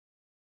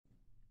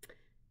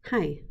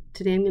Hi,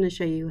 today I'm going to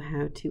show you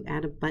how to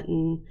add a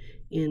button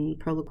in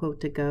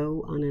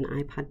Proloquo2Go on an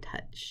iPod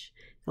Touch.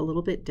 It's a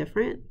little bit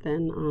different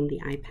than on the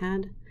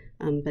iPad,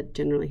 but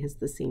generally has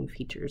the same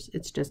features.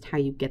 It's just how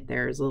you get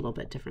there is a little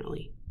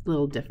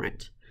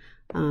different.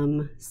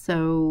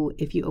 So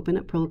if you open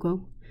up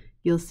Proloquo,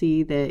 you'll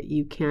see that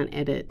you can't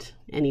edit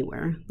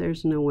anywhere.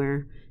 There's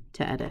nowhere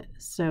to edit.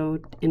 So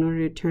in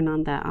order to turn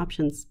on that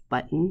options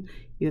button,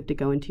 you have to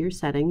go into your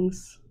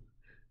settings,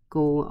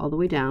 go all the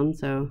way down.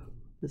 So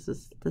this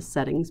is the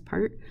settings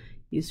part.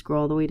 You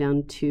scroll all the way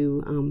down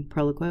to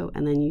Proloquo,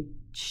 and then you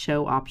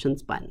show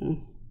options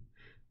button.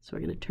 So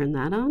we're going to turn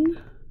that on.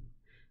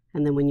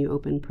 And then when you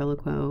open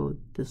Proloquo,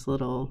 this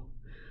little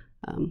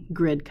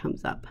grid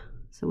comes up.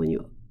 So when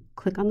you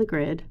click on the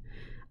grid,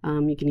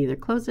 you can either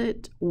close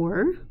it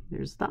or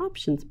there's the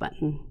options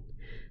button.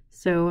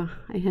 So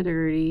I had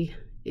already,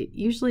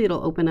 usually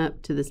it'll open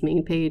up to this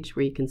main page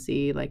where you can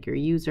see like your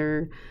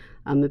user,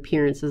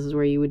 appearance. This is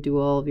where you would do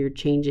all of your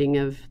changing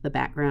of the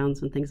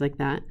backgrounds and things like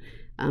that.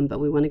 But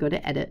we want to go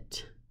to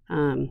edit. We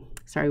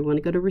want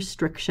to go to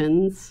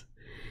restrictions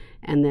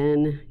and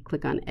then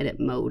click on edit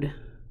mode.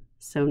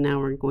 So now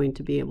we're going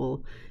to be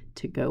able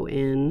to go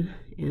in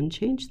and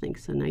change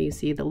things. So now you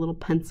see the little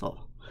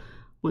pencil.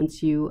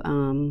 Once you,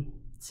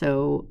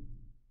 so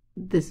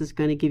this is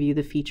going to give you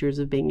the features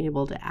of being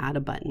able to add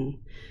a button.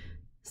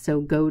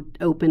 So go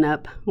open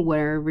up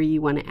wherever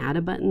you want to add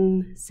a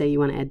button. Say you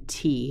want to add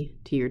tea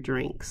to your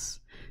drinks.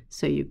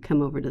 So you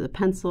come over to the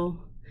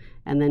pencil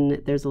and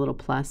then there's a little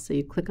plus. So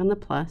you click on the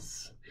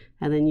plus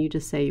and then you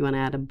just say you want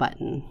to add a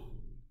button.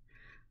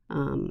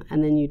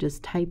 And then you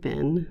just type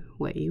in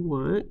what you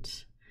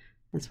want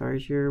as far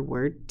as your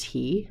word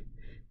tea.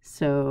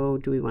 So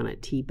do we want a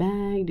tea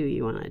bag? Do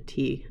you want a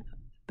tea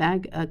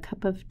bag, a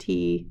cup of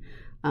tea?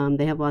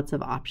 They have lots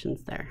of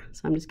options there.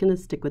 So I'm just going to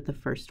stick with the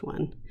first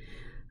one.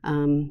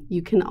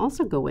 You can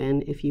also go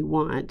in if you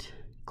want,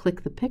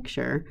 click the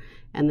picture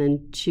and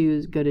then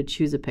go to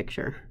choose a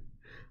picture.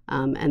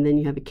 And then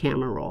you have a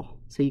camera roll.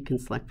 So you can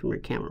select from your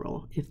camera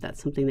roll if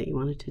that's something that you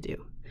wanted to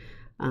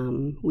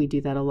do. We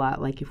do that a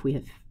lot, like if we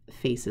have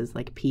faces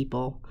like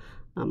people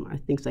or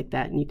things like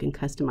that, and you can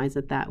customize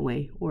it that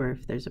way. Or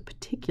if there's a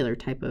particular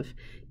type of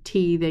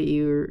tea that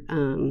your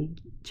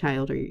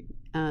child or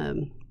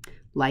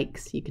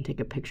likes, you can take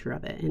a picture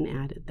of it and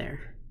add it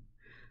there.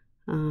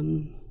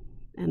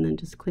 And then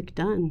just click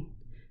done,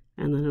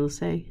 and then it'll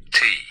say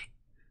tea.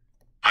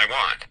 I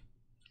want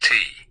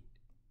tea.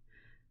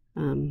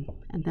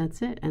 And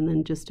that's it. And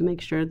then just to make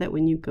sure that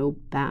when you go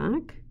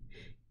back,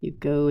 you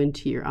go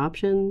into your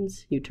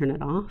options, you turn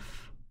it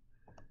off,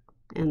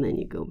 and then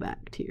you go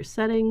back to your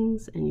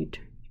settings and you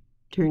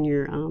turn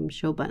your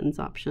show buttons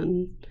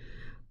option,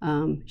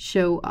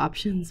 show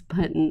options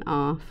button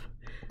off,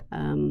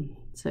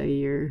 so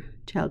your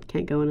child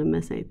can't go in and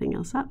mess anything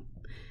else up.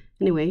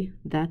 Anyway,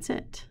 that's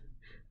it.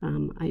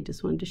 I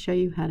just wanted to show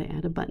you how to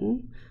add a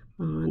button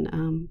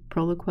on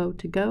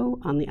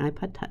Proloquo2Go on the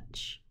iPod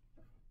Touch.